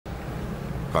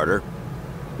Carter,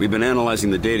 we've been analyzing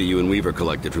the data you and Weaver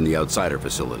collected from the Outsider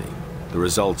facility. The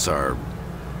results are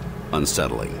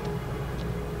unsettling.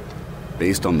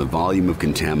 Based on the volume of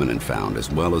contaminant found,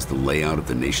 as well as the layout of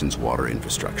the nation's water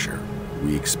infrastructure,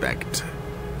 we expect...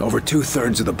 Over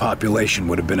 2/3 of the population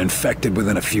would have been infected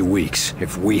within a few weeks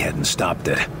if we hadn't stopped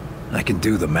it. I can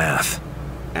do the math.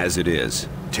 As it is,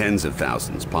 tens of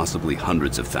thousands, possibly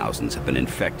hundreds of thousands, have been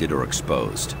infected or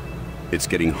exposed. It's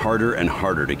getting harder and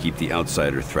harder to keep the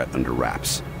outsider threat under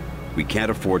wraps. We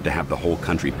can't afford to have the whole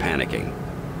country panicking.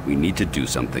 We need to do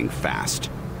something fast.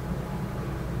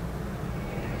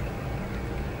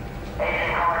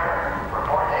 Agent Carter,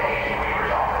 report to Agent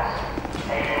Weaver's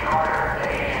office. Agent Carter to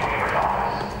Agent Weaver's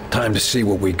office. Time to see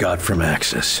what we got from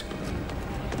Axis.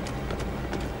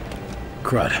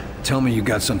 Crud, tell me you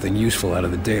got something useful out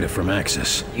of the data from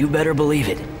Axis. You better believe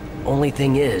it. Only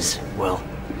thing is, well,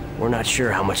 we're not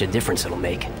sure how much a difference it'll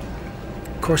make.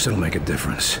 Of course it'll make a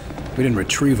difference. We didn't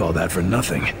retrieve all that for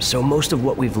nothing. So most of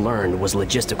what we've learned was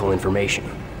logistical information.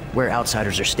 Where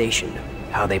outsiders are stationed,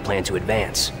 how they plan to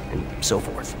advance, and so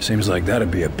forth. Seems like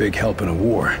that'd be a big help in a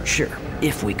war. Sure,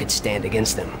 if we could stand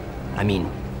against them. I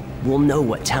mean, we'll know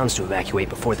what towns to evacuate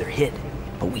before they're hit,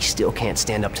 but we still can't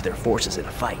stand up to their forces in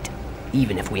a fight,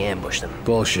 even if we ambush them.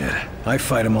 Bullshit. I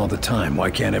fight them all the time. Why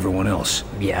can't everyone else?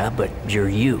 Yeah, but you're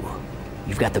you.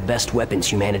 You've got the best weapons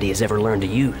humanity has ever learned to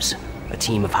use. A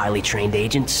team of highly trained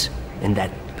agents, and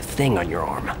that thing on your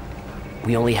arm.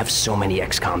 We only have so many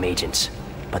XCOM agents,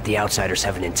 but the Outsiders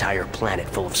have an entire planet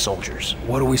full of soldiers.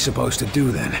 What are we supposed to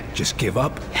do then? Just give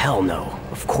up? Hell no,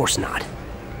 of course not.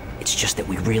 It's just that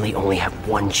we really only have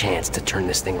one chance to turn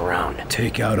this thing around.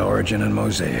 Take out Origin and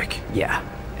Mosaic. Yeah,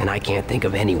 and I can't think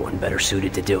of anyone better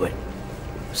suited to do it.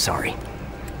 Sorry.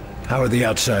 How are the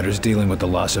Outsiders dealing with the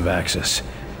loss of Axis?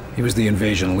 He was the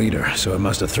invasion leader, so it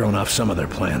must have thrown off some of their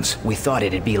plans. We thought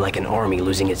it'd be like an army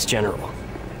losing its general,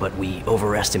 but we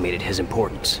overestimated his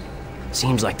importance.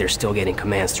 Seems like they're still getting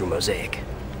commands through Mosaic.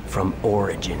 From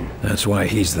Origin. That's why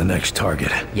he's the next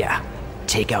target. Yeah.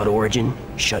 Take out Origin,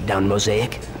 shut down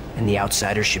Mosaic, and the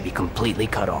Outsiders should be completely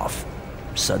cut off.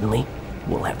 Suddenly,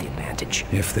 we'll have the advantage.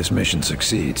 If this mission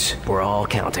succeeds. We're all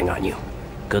counting on you.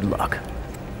 Good luck.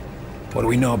 What do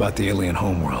we know about the alien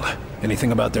homeworld?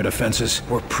 Anything about their defenses?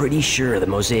 We're pretty sure the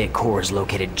Mosaic core is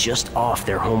located just off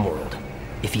their homeworld.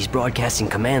 If he's broadcasting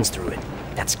commands through it,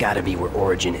 that's gotta be where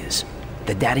Origin is.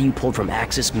 The data you pulled from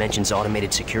Axis mentions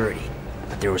automated security,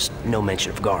 but there was no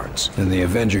mention of guards. Then the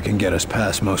Avenger can get us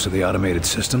past most of the automated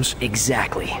systems?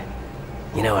 Exactly.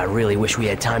 You know, I really wish we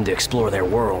had time to explore their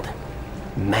world.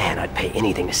 Man, I'd pay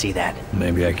anything to see that.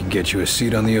 Maybe I could get you a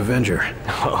seat on the Avenger.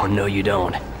 Oh, no you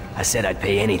don't. I said I'd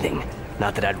pay anything.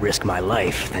 Not that I'd risk my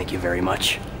life, thank you very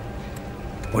much.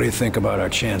 What do you think about our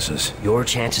chances? Your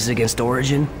chances against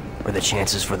Origin, or the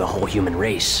chances for the whole human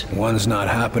race? One's not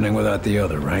happening without the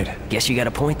other, right? Guess you got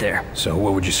a point there. So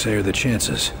what would you say are the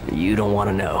chances? You don't want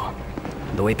to know.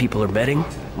 The way people are betting,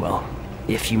 well,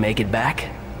 if you make it back,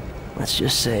 let's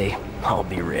just say I'll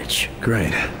be rich.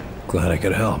 Great. Glad I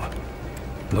could help.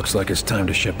 Looks like it's time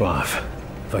to ship off.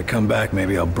 If I come back,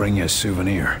 maybe I'll bring you a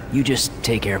souvenir. You just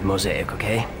take care of Mosaic,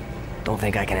 okay? Don't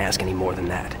think I can ask any more than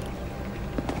that.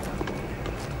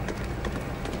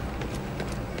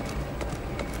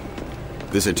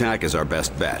 This attack is our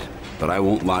best bet, but I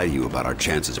won't lie to you about our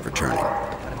chances of returning.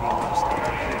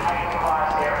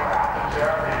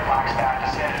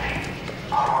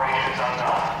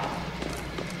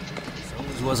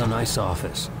 This was a nice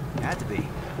office. Had to be.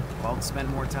 Well, spend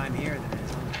more time here than it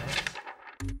is on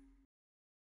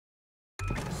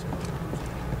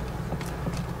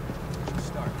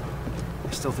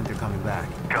I still think they're coming back.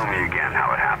 Tell me again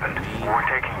how it happened. We're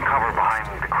taking cover behind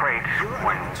the crates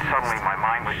when suddenly my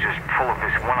mind was just full of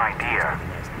this one idea.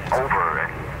 Over and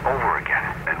over again.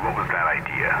 And what was that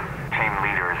idea? Team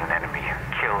leader is an enemy.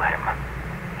 Kill him.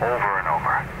 Over and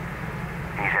over.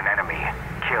 He's an enemy.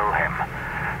 Kill him.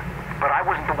 But I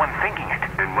wasn't the one thinking it.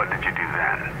 Then what did you do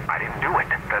then? I didn't do it.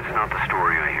 That's not the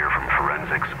story I hear from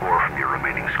forensics or from your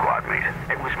remaining squad mate.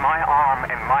 It was my arm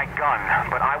and my gun,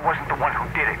 but I wasn't the one who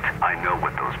did it. I know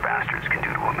what those bastards can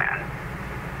do to a man.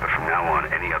 But from now on,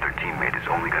 any other teammate is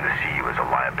only going to see you as a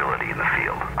liability in the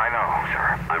field. I know, sir.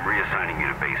 I'm reassigning you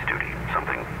to base duty,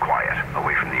 something quiet,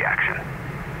 away from the action.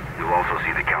 You'll also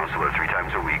see the counselor 3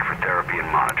 times a week for therapy and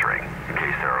monitoring, in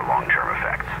case there are long-term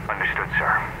effects. Understood,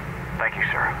 sir. Thank you,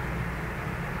 sir.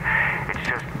 It's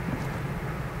just...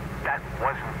 that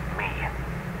wasn't me.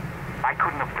 I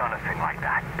couldn't have done a thing like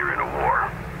that. You're in a war.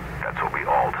 That's what we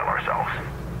all tell ourselves.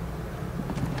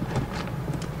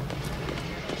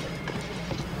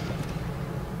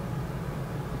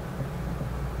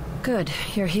 Good,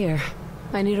 you're here.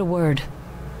 I need a word.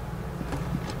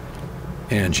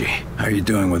 Angie, how are you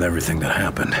doing with everything that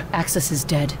happened? Axis is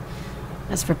dead.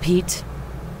 As for Pete,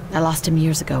 I lost him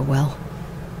years ago, Will.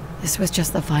 This was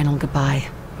just the final goodbye.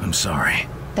 I'm sorry.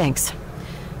 Thanks.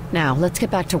 Now, let's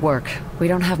get back to work. We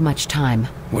don't have much time.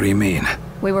 What do you mean?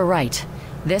 We were right.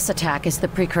 This attack is the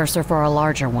precursor for a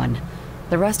larger one.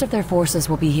 The rest of their forces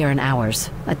will be here in hours.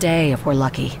 A day if we're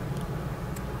lucky.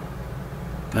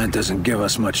 That doesn't give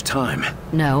us much time.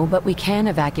 No, but we can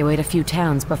evacuate a few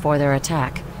towns before their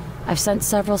attack. I've sent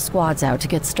several squads out to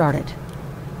get started.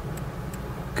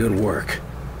 Good work.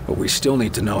 But we still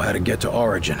need to know how to get to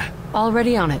Origin.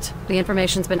 Already on it. The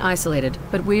information's been isolated,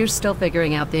 but we're still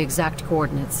figuring out the exact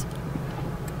coordinates.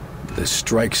 This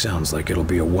strike sounds like it'll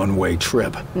be a one-way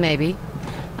trip. Maybe.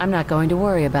 I'm not going to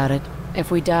worry about it. If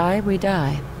we die, we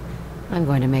die. I'm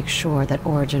going to make sure that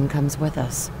Origin comes with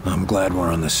us. I'm glad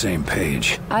we're on the same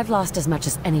page. I've lost as much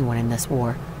as anyone in this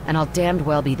war, and I'll damned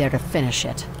well be there to finish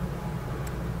it.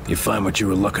 You find what you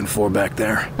were looking for back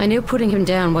there? I knew putting him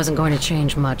down wasn't going to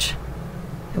change much.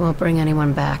 It won't bring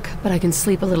anyone back, but I can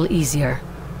sleep a little easier.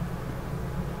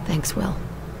 Thanks, Will,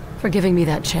 for giving me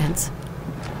that chance.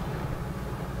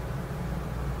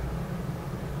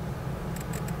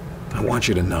 I want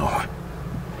you to know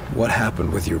what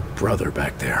happened with your brother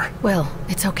back there. Will,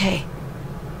 it's okay.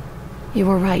 You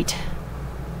were right.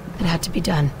 It had to be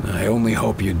done. I only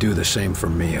hope you'd do the same for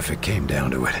me if it came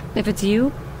down to it. If it's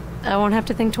you, I won't have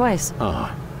to think twice.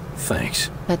 Ah, thanks.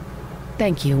 But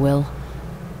thank you, Will.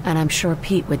 And I'm sure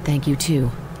Pete would thank you too.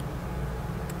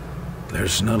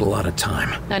 There's not a lot of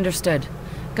time. Understood.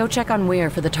 Go check on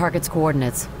Weir for the target's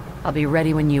coordinates. I'll be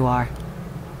ready when you are.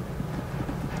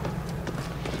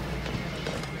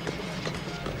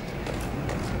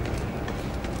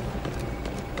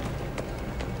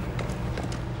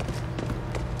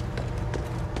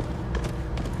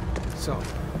 So,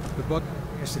 the book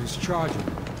yesterday is charging.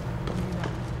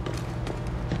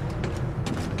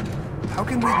 How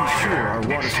can we be sure our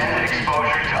water Extended supply...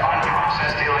 exposure to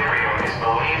unprocessed delirium is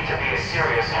believed to be a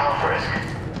serious health risk.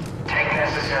 Take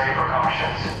necessary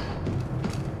precautions.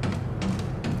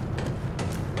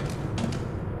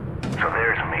 So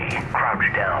there's me,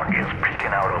 crouched down, just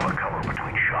peeking out over cover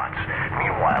between shots.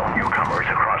 Meanwhile, newcomers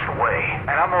across the way.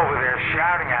 And I'm over there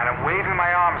shouting at him, waving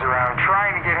my arms around,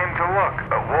 trying to get him to look.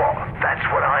 But what? That's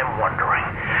what I'm wondering.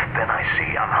 Then I see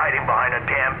I'm hiding behind a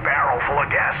damn barrel full of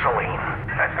gasoline.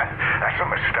 That's a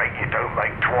mistake you don't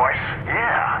make twice.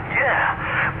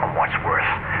 Yeah. And what's worse,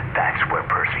 that's where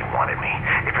Percy wanted me.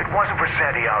 If it wasn't for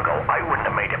Santiago, I wouldn't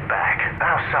have made it back.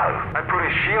 How so? I put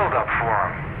a shield up for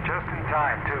him. Just in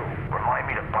time, too.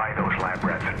 Remind me to buy those lab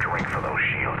rats a drink for those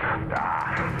shields.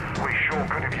 We sure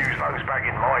could have used those back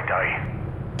in my day.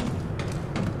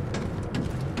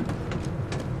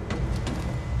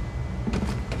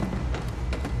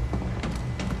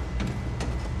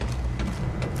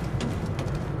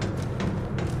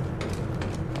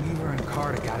 Weaver and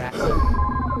Carter got at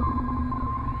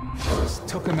just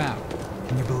took him out.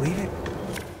 Can you believe it?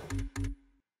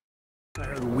 I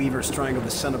heard Weaver strangled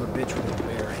the son of a bitch with his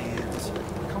bare hands.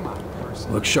 Come on, Percy.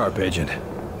 Look sharp, Agent.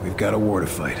 We've got a war to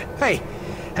fight. Hey,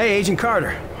 Agent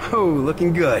Carter. Oh,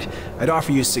 looking good. I'd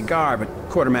offer you a cigar, but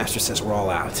Quartermaster says we're all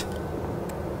out.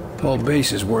 Paul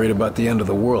Base is worried about the end of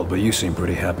the world, but you seem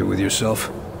pretty happy with yourself.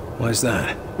 Why's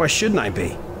that? Why shouldn't I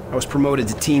be? I was promoted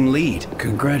to team lead.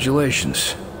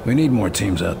 Congratulations. We need more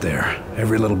teams out there.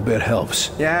 Every little bit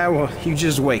helps. Yeah, well, you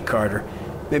just wait, Carter.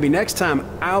 Maybe next time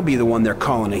I'll be the one they're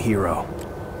calling a hero.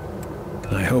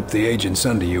 I hope the agents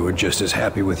under you are just as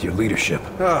happy with your leadership.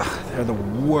 Ugh, they're the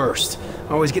worst.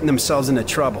 Always getting themselves into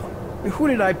trouble. Who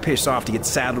did I piss off to get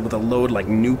saddled with a load like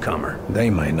Newcomer? They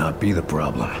might not be the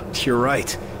problem. You're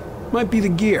right. Might be the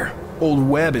gear. Old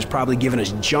Webb is probably giving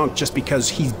us junk just because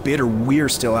he's bitter we're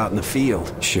still out in the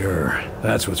field. Sure,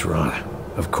 that's what's wrong.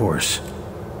 Of course.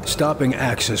 Stopping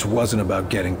Axis wasn't about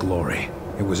getting glory.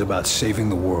 It was about saving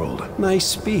the world. Nice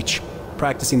speech.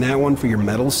 Practicing that one for your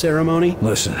medal ceremony?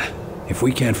 Listen, if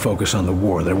we can't focus on the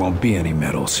war, there won't be any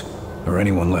medals. Or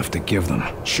anyone left to give them.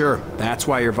 Sure, that's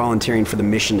why you're volunteering for the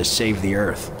mission to save the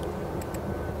Earth.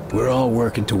 We're all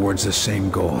working towards the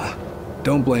same goal.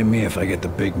 Don't blame me if I get the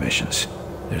big missions.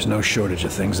 There's no shortage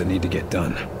of things that need to get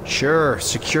done. Sure,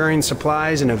 securing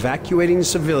supplies and evacuating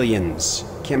civilians.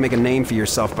 Can't make a name for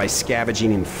yourself by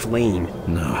scavenging and fleeing.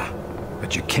 No,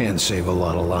 but you can save a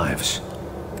lot of lives.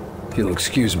 If you'll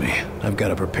excuse me, I've got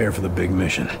to prepare for the big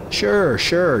mission. Sure,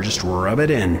 just rub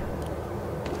it in.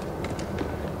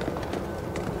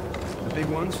 The big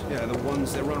ones? Yeah, the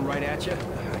ones that run right at you? I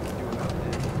can do about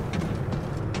that.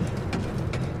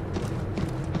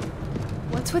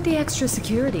 What's with the extra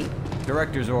security?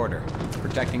 Director's order.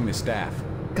 Protecting the staff.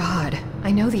 God,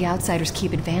 I know the Outsiders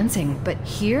keep advancing, but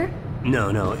here?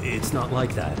 No, it's not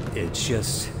like that. It's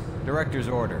just... Director's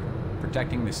order.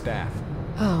 Protecting the staff.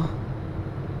 Oh.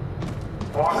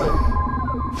 Walker.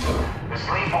 The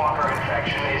sleepwalker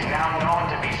infection is now known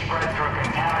to be spread through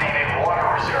contaminated water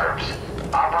reserves.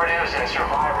 Operatives and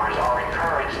survivors are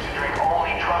encouraged to drink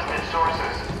only trusted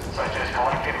sources, such as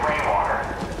collected rainwater.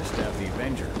 Stab the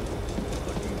Avenger.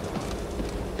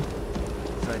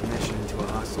 Side mission into a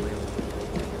hostile alien.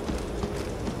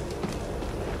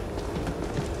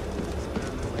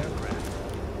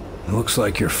 Looks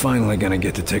like you're finally gonna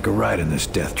get to take a ride in this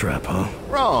death trap, huh?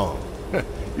 Wrong.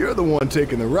 You're the one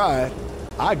taking the ride.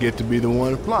 I get to be the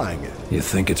one flying it. You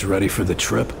think it's ready for the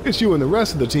trip? It's you and the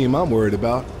rest of the team I'm worried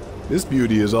about. This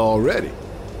beauty is all ready.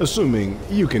 Assuming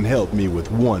you can help me with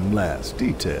one last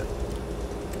detail.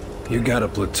 You got a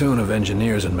platoon of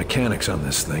engineers and mechanics on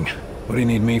this thing. What do you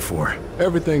need me for?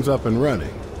 Everything's up and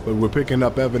running, but we're picking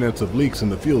up evidence of leaks in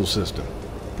the fuel system.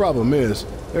 Problem is,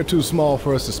 they're too small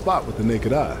for us to spot with the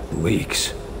naked eye.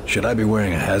 Leaks? Should I be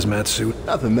wearing a hazmat suit?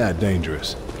 Nothing that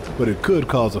dangerous, but it could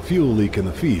cause a fuel leak in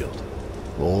the field,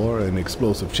 or an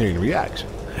explosive chain reaction.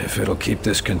 If it'll keep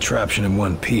this contraption in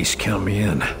one piece, count me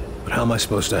in. But how am I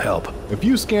supposed to help? If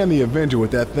you scan the Avenger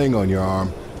with that thing on your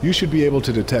arm, you should be able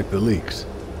to detect the leaks.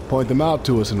 Point them out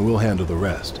to us and we'll handle the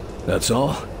rest. That's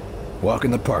all? Walk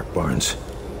in the park, Barnes.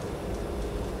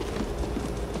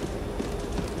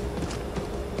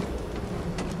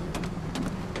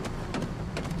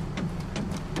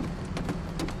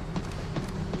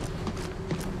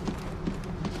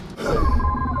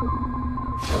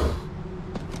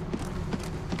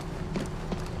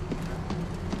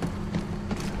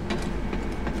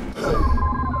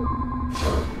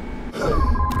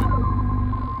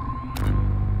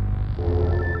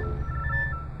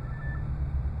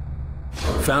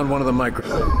 Found one of the micro...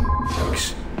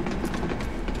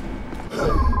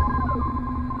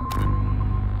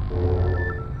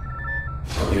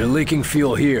 You're leaking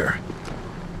fuel here.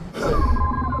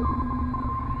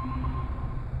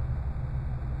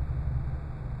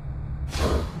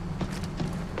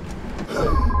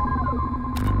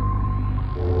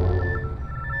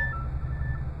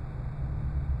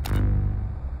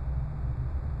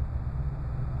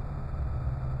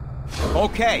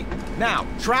 Okay, now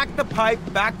track the pipe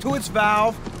back to its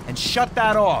valve and shut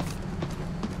that off.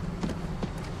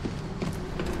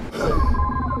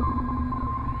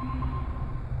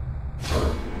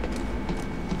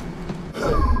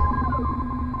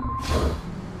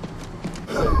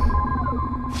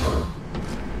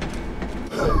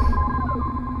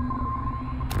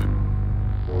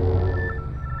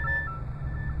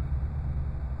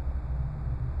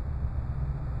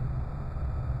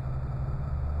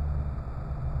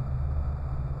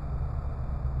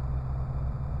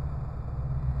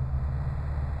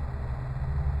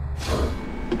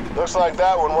 Looks like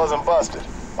that one wasn't busted.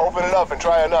 Open it up and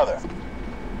try another.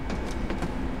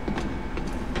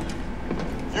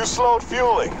 You slowed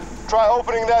fueling. Try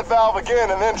opening that valve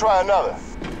again and then try another.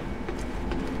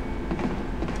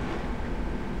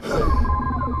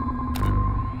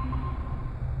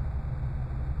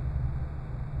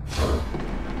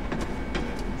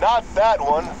 Not that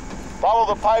one.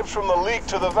 Follow the pipes from the leak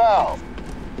to the valve.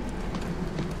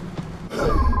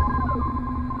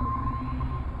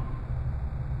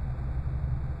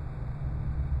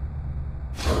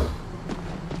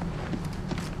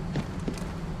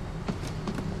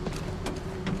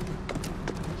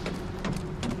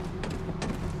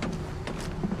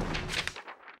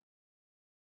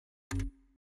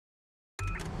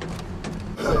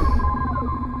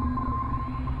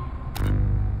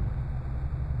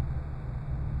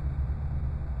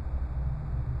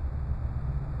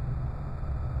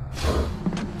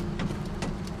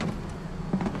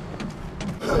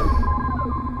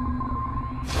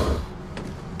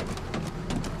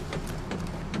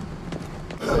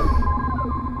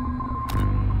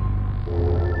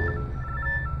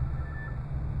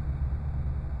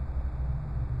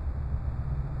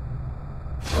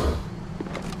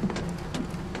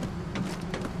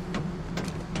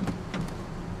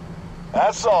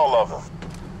 That's all of them.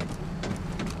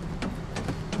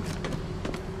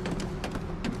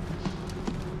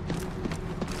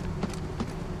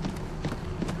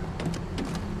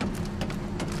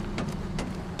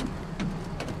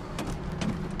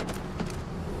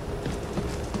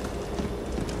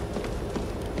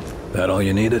 That all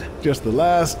you needed? Just the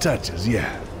last touches,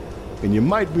 yeah. And you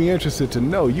might be interested to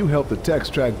know you helped the techs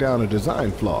track down a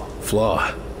design flaw.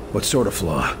 Flaw? What sort of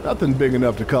flaw? Nothing big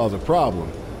enough to cause a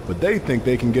problem, but they think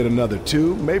they can get another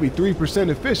 2, maybe 3%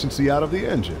 efficiency out of the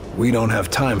engine. We don't have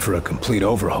time for a complete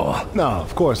overhaul. No,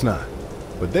 of course not.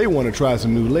 but they want to try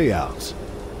some new layouts.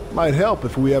 Might help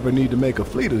if we ever need to make a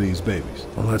fleet of these babies.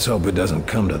 Well, let's hope it doesn't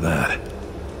come to that.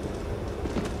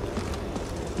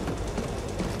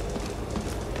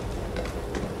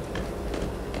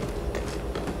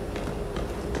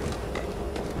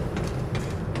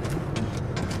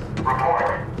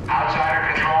 Report.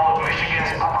 Outsider control of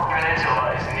Michigan's Upper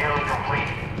Peninsula is nearly complete.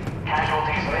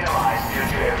 Casualties minimized due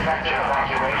to effective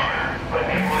evacuation, but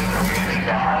enabling communities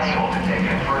unable to take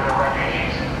in further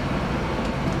refugees.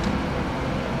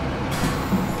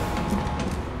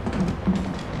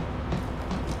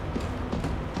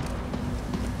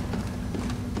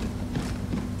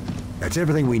 That's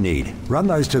everything we need. Run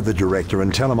those to the director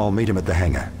and tell him I'll meet him at the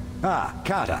hangar. Ah,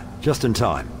 Carter, just in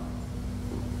time.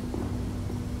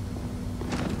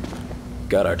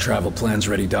 Got our travel plans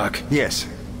ready, Doc? Yes.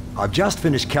 I've just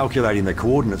finished calculating the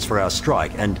coordinates for our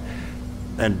strike, and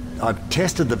I've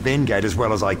tested the Ven gate as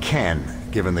well as I can,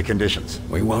 given the conditions.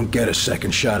 We won't get a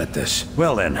second shot at this.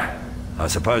 Well then, I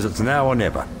suppose it's now or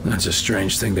never. That's a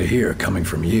strange thing to hear coming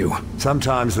from you.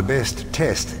 Sometimes the best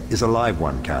test is a live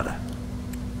one, Carter.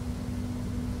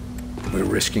 We're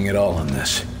risking it all on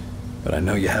this, but I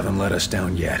know you haven't let us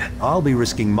down yet. I'll be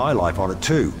risking my life on it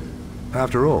too.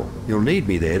 After all, you'll need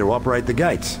me there to operate the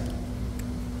gates.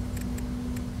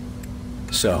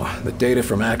 So, the data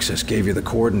from Access gave you the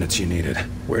coordinates you needed.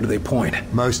 Where do they point?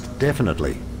 Most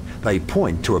definitely. They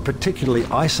point to a particularly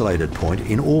isolated point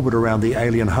in orbit around the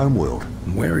alien homeworld.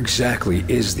 Where exactly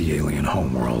is the alien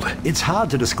homeworld? It's hard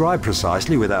to describe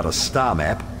precisely without a star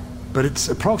map, but it's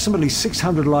approximately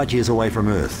 600 light-years away from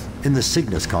Earth, in the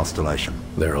Cygnus constellation.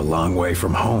 They're a long way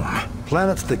from home.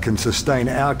 Planets that can sustain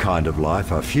our kind of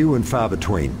life are few and far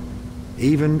between,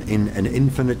 even in an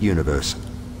infinite universe.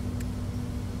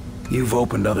 You've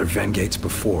opened other Ven gates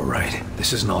before, right?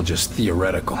 This isn't all just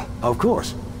theoretical. Of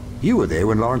course. You were there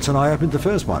when Lawrence and I opened the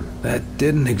first one. That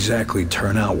didn't exactly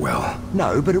turn out well.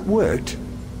 No, but it worked.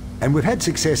 And we've had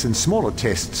success in smaller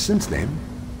tests since then,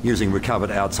 using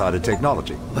recovered outsider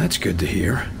technology. That's good to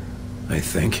hear, I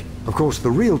think. Of course,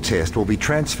 the real test will be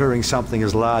transferring something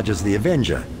as large as the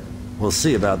Avenger. We'll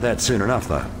see about that soon enough,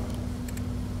 though.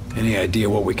 Any idea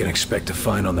what we can expect to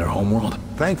find on their homeworld?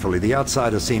 Thankfully, the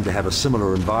outsiders seem to have a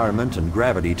similar environment and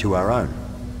gravity to our own.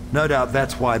 No doubt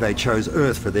that's why they chose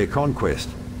Earth for their conquest.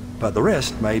 But the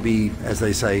rest may be, as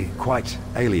they say, quite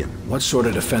alien. What sort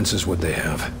of defenses would they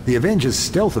have? The Avenger's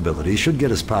stealth ability should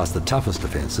get us past the toughest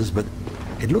defenses, but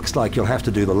it looks like you'll have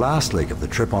to do the last leg of the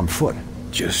trip on foot.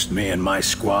 Just me and my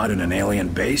squad in an alien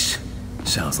base?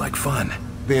 Sounds like fun.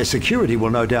 Their security will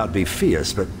no doubt be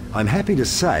fierce, but I'm happy to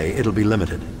say it'll be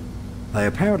limited. They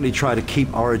apparently try to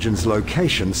keep Origin's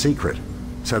location secret,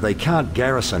 so they can't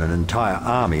garrison an entire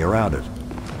army around it.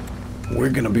 We're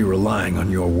gonna be relying on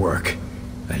your work.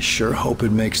 I sure hope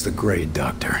it makes the grade,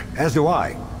 Doctor. As do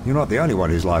I. You're not the only one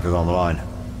whose life is on the line.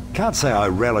 Can't say I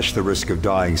relish the risk of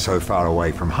dying so far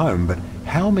away from home, but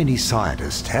how many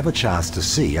scientists have a chance to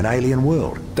see an alien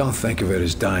world? Don't think of it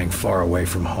as dying far away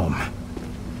from home.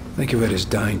 Think of it as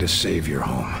dying to save your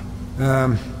home.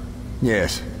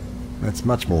 Yes. That's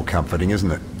much more comforting,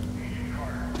 isn't it?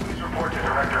 Please report to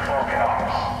Director Falk in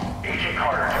office. Agent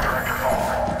Carter to Director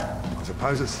Falk. I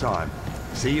suppose it's time.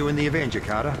 See you in the Avenger,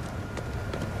 Carter.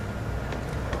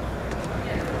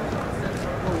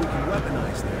 Well, we can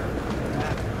weaponize there.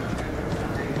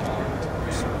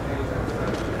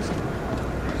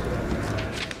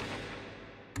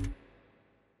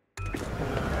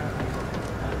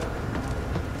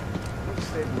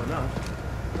 Stable enough.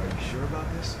 Are you sure about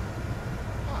this?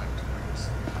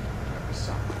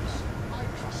 I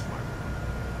trust my...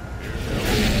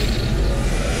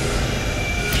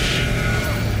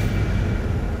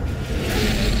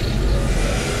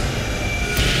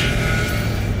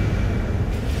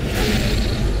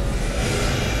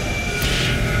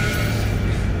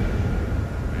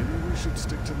 Maybe we should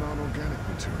stick to non-organic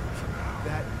material for now.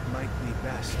 That might be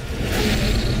best.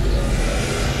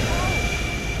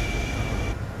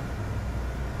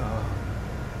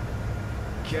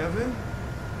 Kevin?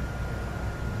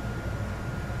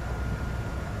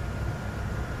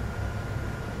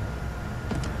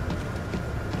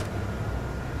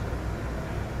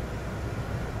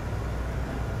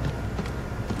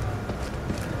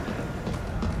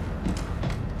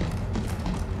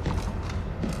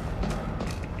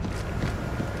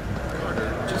 Carter,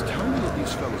 just how many of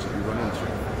these fellows have you run into?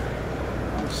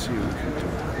 Let's see what we can do.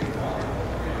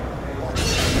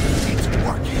 It's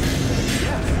working.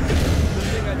 Good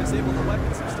thing I disabled the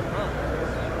weapon system, huh?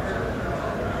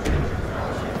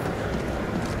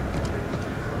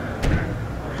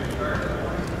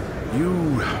 You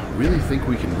really think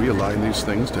we can realign these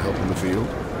things to help in the field?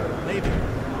 Maybe.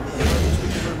 The others we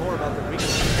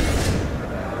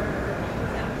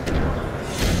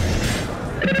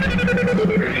With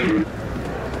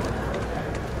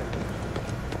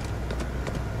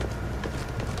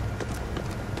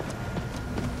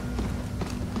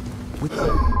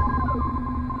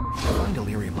find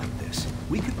delirium like this,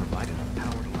 we could provide enough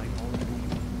power to light all the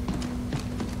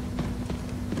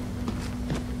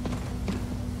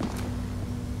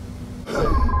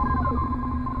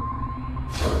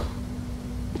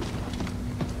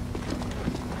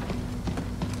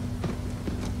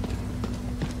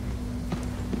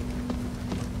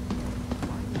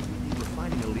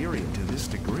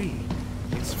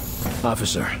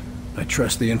Officer, I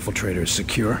trust the infiltrator is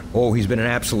secure. Oh, he's been an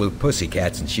absolute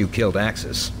pussycat since you killed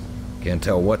Axis. Can't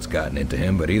tell what's gotten into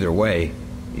him, but either way,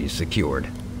 he's secured.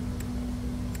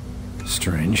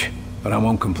 Strange, but I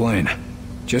won't complain.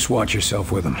 Just watch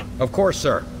yourself with him. Of course,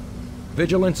 sir.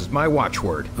 Vigilance is my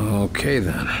watchword. Okay,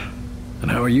 then.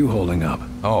 And how are you holding up?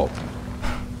 Oh,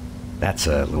 that's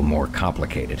a little more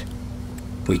complicated.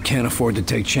 We can't afford to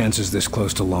take chances this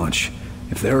close to launch.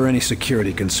 If there are any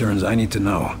security concerns, I need to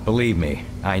know. Believe me,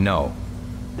 I know.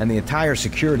 And the entire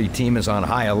security team is on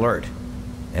high alert.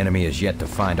 Enemy is yet to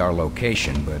find our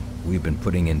location, but we've been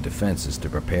putting in defenses to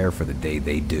prepare for the day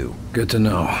they do. Good to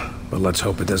know, but let's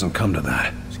hope it doesn't come to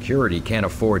that. Security can't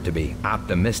afford to be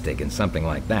optimistic in something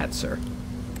like that, sir.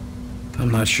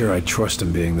 I'm not sure I trust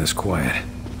him being this quiet.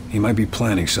 He might be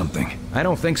planning something. I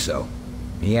don't think so.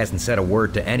 He hasn't said a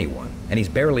word to anyone, and he's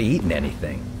barely eaten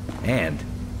anything. And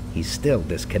he's still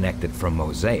disconnected from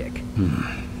Mosaic.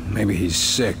 Maybe he's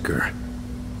sick or...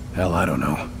 hell, I don't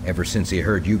know. Ever since he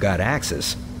heard you got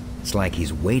Axis, it's like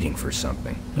he's waiting for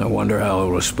something. I wonder how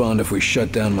he'll respond if we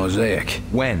shut down Mosaic.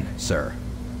 When, sir.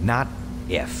 Not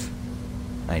if.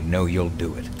 I know you'll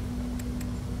do it.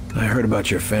 I heard about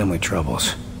your family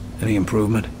troubles. Any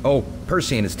improvement? Oh,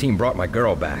 Percy and his team brought my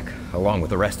girl back, along with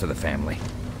the rest of the family.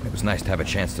 It was nice to have a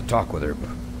chance to talk with her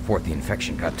before the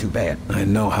infection got too bad. I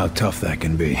know how tough that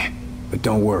can be. But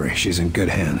don't worry, she's in good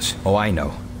hands. Oh, I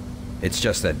know. It's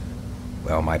just that,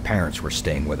 well, my parents were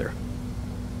staying with her.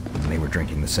 And they were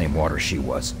drinking the same water she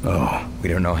was. Oh. We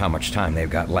don't know how much time they've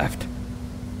got left.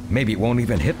 Maybe it won't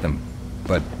even hit them,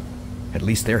 but at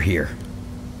least they're here.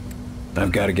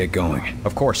 I've got to get going.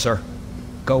 Of course, sir.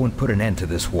 Go and put an end to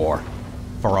this war.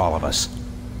 For all of us.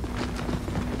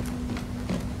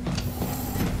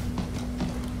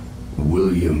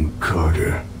 William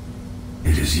Carter.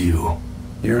 It is you.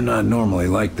 You're not normally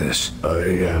like this. I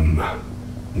am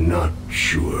not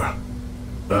sure.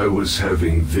 I was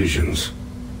having visions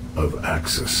of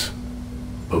Axis,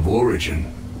 of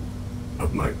origin,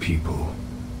 of my people.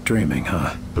 Dreaming,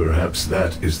 huh? Perhaps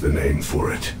that is the name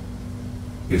for it.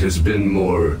 It has been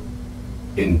more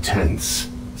intense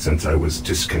since I was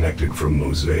disconnected from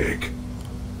Mosaic.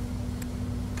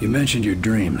 You mentioned your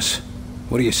dreams.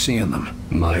 What do you see in them?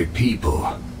 My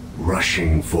people,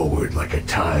 rushing forward like a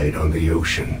tide on the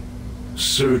ocean,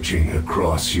 surging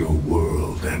across your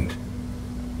world and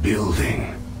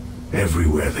building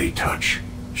everywhere they touch.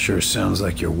 Sure sounds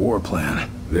like your war plan.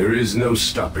 There is no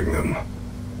stopping them.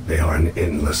 They are an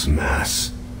endless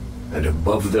mass, and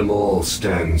above them all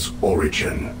stands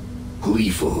Origin,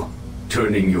 gleeful,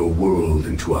 turning your world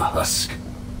into a husk,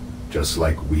 just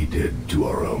like we did to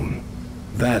our own.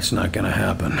 That's not gonna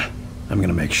happen. I'm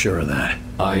gonna make sure of that.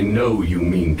 I know you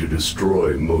mean to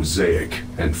destroy Mosaic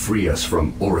and free us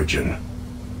from Origin,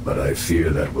 but I fear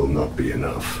that will not be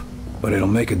enough. But it'll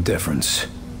make a difference.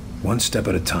 One step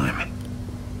at a time.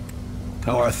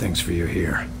 How are things for you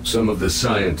here? Some of the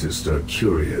scientists are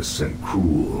curious and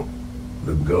cruel.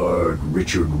 The guard,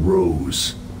 Richard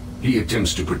Rose, he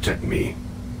attempts to protect me.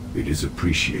 It is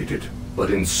appreciated, but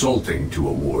insulting to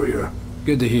a warrior.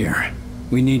 Good to hear.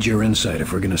 We need your insight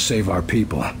if we're gonna save our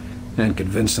people, and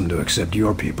convince them to accept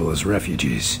your people as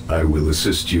refugees. I will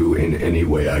assist you in any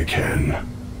way I can.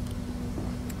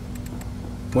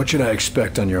 What should I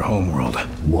expect on your homeworld?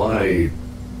 Why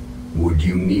would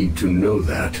you need to know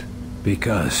that?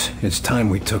 Because it's time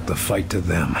we took the fight to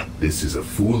them. This is a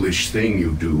foolish thing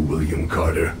you do, William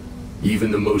Carter.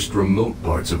 Even the most remote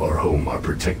parts of our home are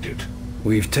protected.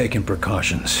 We've taken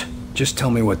precautions. Just tell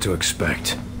me what to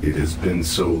expect. It has been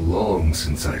so long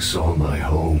since I saw my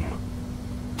home.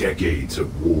 Decades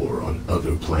of war on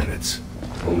other planets,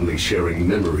 only sharing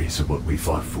memories of what we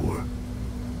fought for.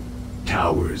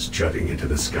 Towers jutting into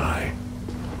the sky,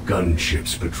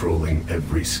 gunships patrolling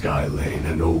every sky lane,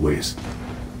 and always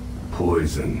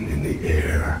poison in the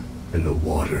air, in the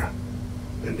water,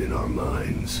 and in our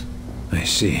minds. I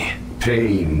see.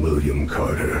 Pain, William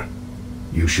Carter.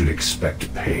 You should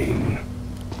expect pain.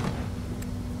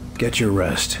 Get your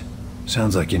rest.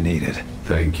 Sounds like you need it.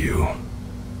 Thank you.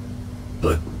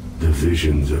 But the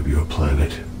visions of your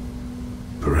planet,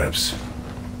 perhaps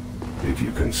If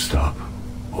you can stop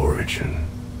Origin.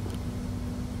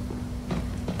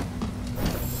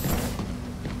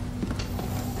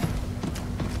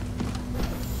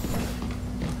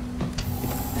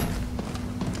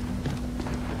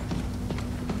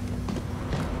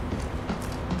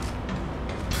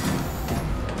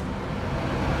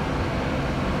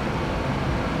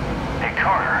 Hey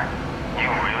Carter, you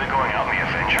really going out in the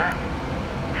Avenger?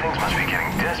 Things must be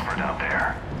getting desperate out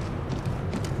there.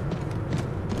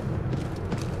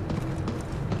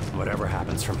 Whatever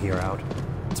happens from here out,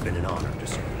 it's been an honor to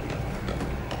serve.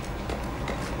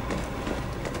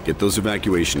 Get those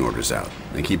evacuation orders out,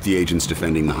 and keep the agents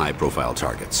defending the high-profile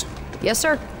targets. Yes,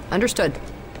 sir. Understood.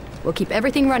 We'll keep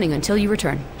everything running until you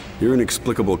return. Your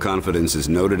inexplicable confidence is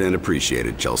noted and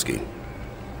appreciated, Chelsky.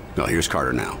 Well, here's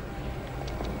Carter now.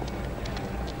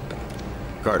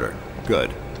 Carter,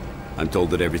 good. I'm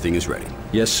told that everything is ready.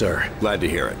 Yes, sir. Glad to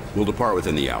hear it. We'll depart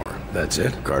within the hour. That's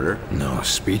it? Carter? No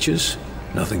speeches?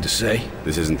 Nothing to say?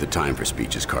 This isn't the time for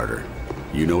speeches, Carter.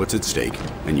 You know what's at stake,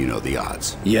 and you know the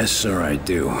odds. Yes, sir, I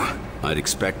do. I'd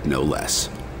expect no less.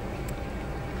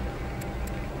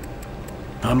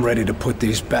 I'm ready to put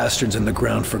these bastards in the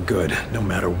ground for good, no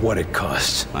matter what it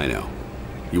costs. I know.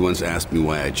 You once asked me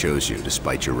why I chose you,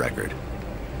 despite your record.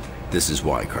 This is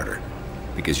why, Carter.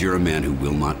 Because you're a man who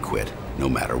will not quit, no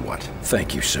matter what.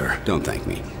 Thank you, sir. Don't thank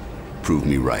me. Prove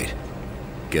me right.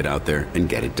 Get out there and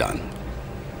get it done.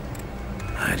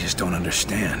 I just don't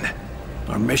understand.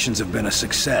 Our missions have been a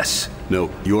success.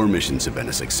 No, your missions have been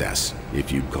a success,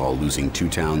 if you'd call losing 2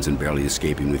 towns and barely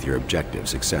escaping with your objective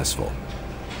successful.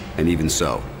 And even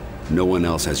so, no one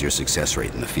else has your success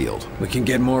rate in the field. We can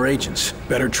get more agents,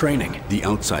 better training. The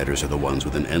outsiders are the ones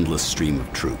with an endless stream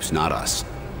of troops, not us.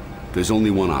 There's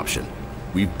only one option.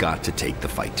 We've got to take the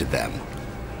fight to them.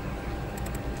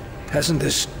 Hasn't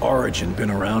this Origin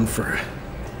been around for,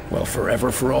 well,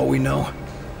 forever for all we know?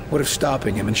 What if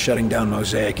stopping him and shutting down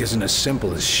Mosaic isn't as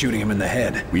simple as shooting him in the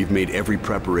head? We've made every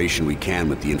preparation we can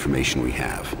with the information we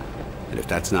have. And if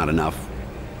that's not enough,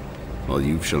 well,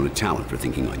 you've shown a talent for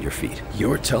thinking on your feet.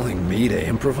 You're telling me to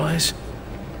improvise?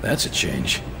 That's a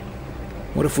change.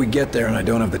 What if we get there and I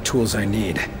don't have the tools I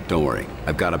need? Don't worry,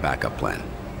 I've got a backup plan.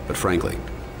 But frankly,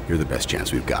 you're the best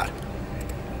chance we've got.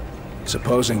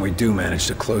 Supposing we do manage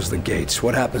to close the gates,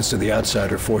 what happens to the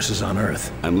outsider forces on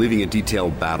Earth? I'm leaving a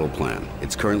detailed battle plan.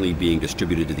 It's currently being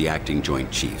distributed to the acting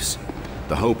Joint Chiefs.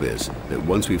 The hope is that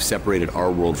once we've separated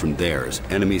our world from theirs,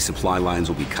 enemy supply lines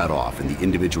will be cut off and the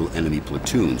individual enemy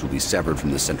platoons will be severed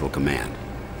from the Central Command.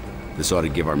 This ought to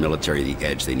give our military the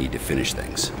edge they need to finish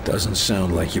things. Doesn't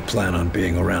sound like you plan on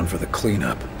being around for the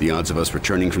cleanup. The odds of us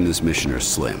returning from this mission are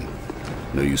slim.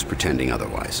 No use pretending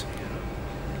otherwise.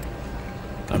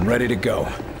 I'm ready to go.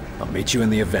 I'll meet you in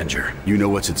the Avenger. You know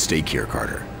what's at stake here,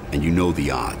 Carter, and you know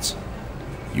the odds.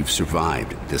 You've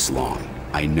survived this long.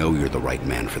 I know you're the right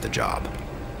man for the job.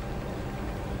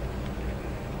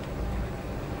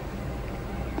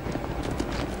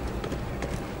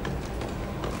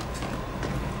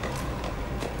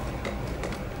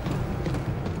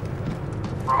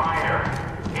 Reminder,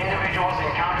 individuals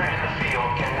encountered in the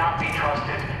field cannot be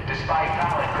trusted despite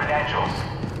valid credentials.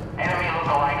 Enemy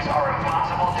lookalikes are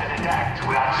impossible to detect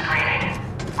without screening.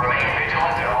 Remain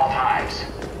vigilant at all times.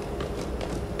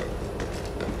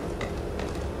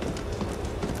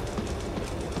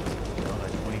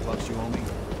 $20 you owe me?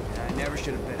 I never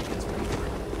should have bet against Weaver.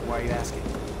 Why are you asking?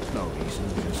 No reason,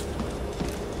 just...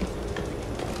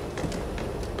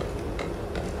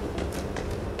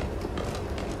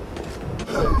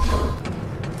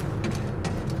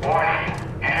 Warning,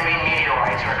 enemy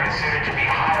meteorites are considered to be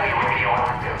highly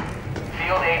radioactive.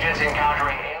 Field agents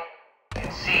encountering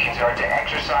alien seeds are to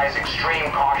exercise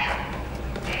extreme caution.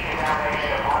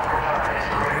 Decontamination upon return is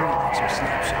critical. Some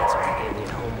snapshots of the alien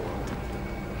homeworld.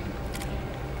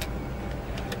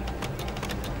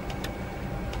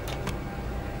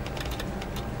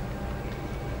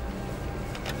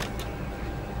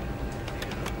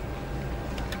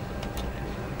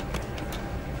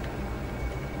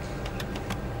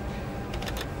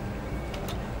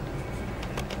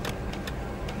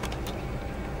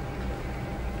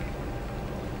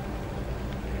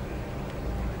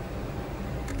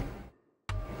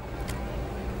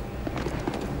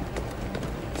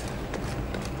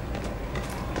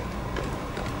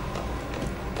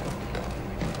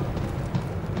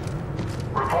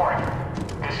 Report.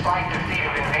 Despite defeat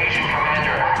of Invasion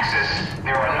Commander Axis,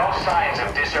 there are no signs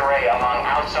of disarray among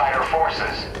outsider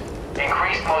forces.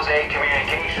 Increased Mosaic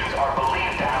communications are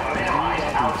believed to have minimized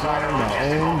outsider My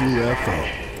logistical own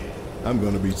disadvantage. UFO. I'm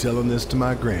gonna be telling this to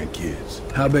my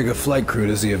grandkids. How big a flight crew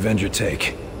does the Avenger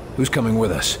take? Who's coming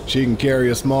with us? She can carry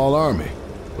a small army,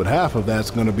 but half of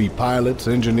that's gonna be pilots,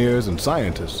 engineers, and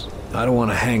scientists. I don't want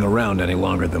to hang around any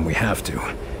longer than we have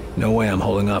to. No way I'm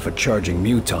holding off a charging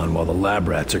muton while the lab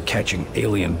rats are catching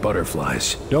alien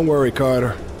butterflies. Don't worry,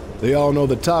 Carter. They all know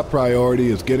the top priority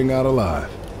is getting out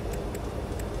alive.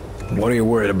 What are you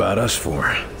worried about us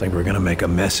for? Think we're gonna make a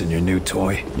mess in your new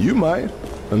toy? You might,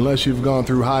 unless you've gone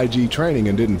through high-G training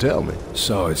and didn't tell me.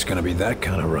 So it's gonna be that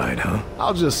kind of ride, huh?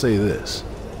 I'll just say this.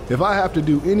 If I have to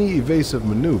do any evasive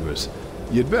maneuvers,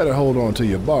 you'd better hold on to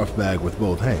your barf bag with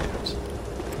both hands.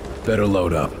 Better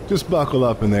load up. Just buckle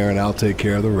up in there and I'll take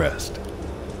care of the rest.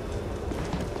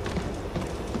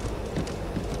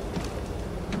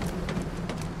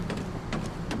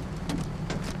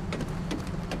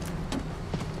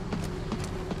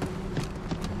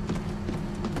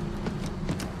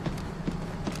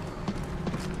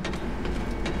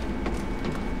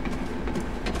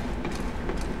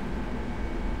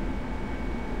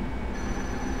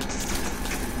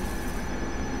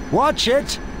 Watch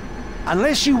it!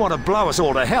 Unless you want to blow us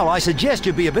all to hell, I suggest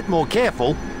you be a bit more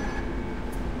careful.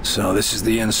 So this is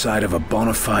the inside of a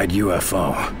bona fide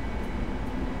UFO.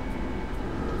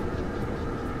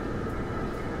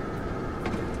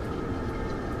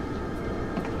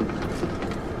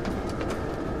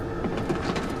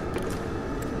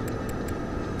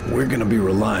 We're gonna be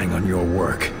relying on your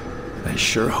work. I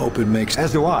sure hope it makes...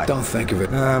 As do I. Don't think of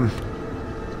it.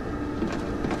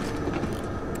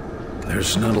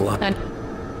 There's not a lot...